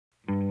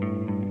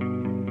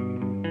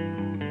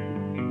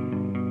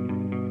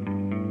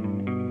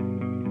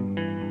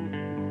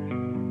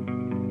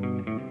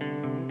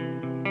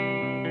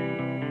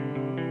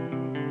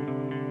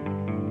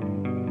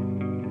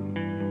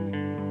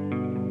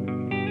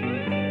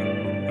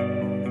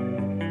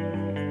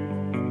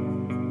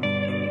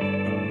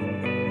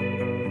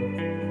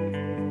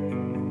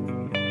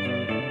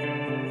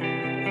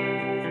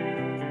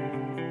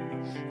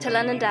To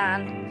Lynn and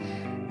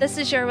Dan, this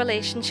is your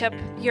relationship,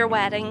 your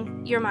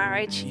wedding, your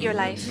marriage, your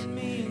life.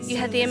 You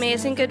had the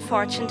amazing good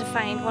fortune to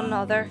find one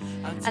another,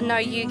 and now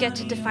you get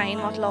to define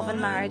what love and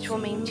marriage will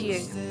mean to you.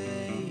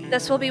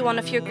 This will be one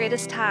of your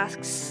greatest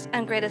tasks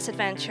and greatest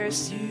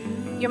adventures.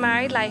 Your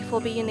married life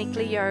will be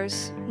uniquely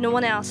yours. No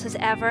one else has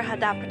ever had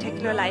that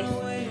particular life,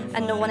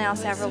 and no one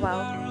else ever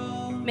will.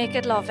 Make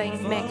it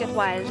loving, make it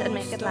wild, and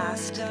make it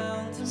last.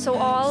 So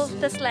all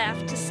that's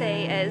left to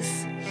say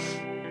is,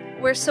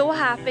 we're so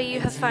happy you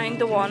have found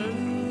the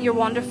one. Your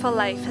wonderful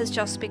life has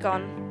just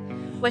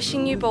begun.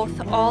 Wishing you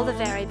both all the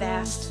very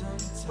best.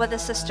 With a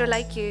sister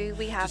like you,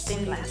 we have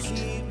been blessed.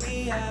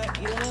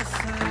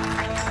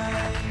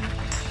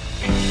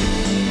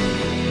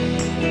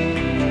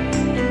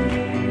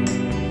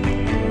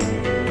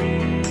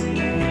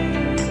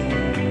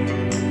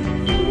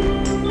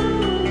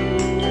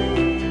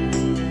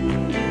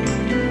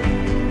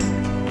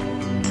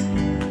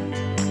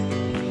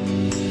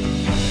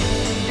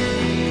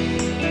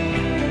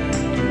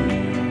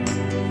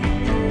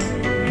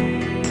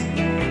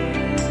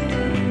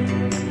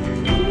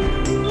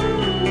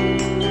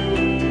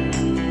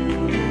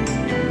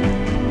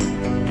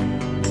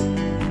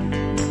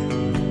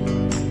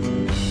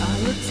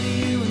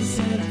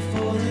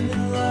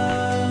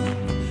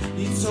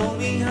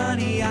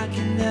 Honey, I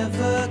can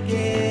never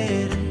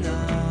get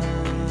enough.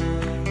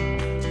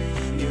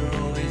 You're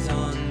always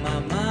on my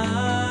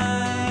mind.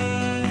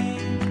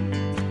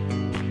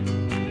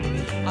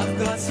 I've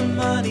got some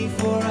money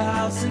for a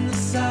house in the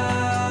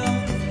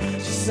south.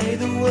 Just say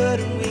the word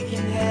and we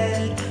can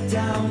head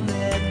down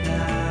there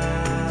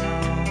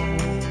now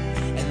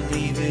and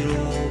leave it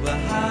all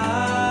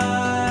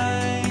behind.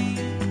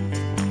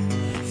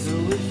 So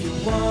if you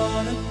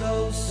wanna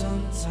go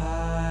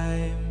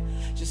sometime,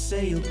 just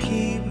say you'll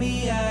keep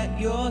me at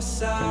your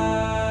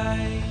side.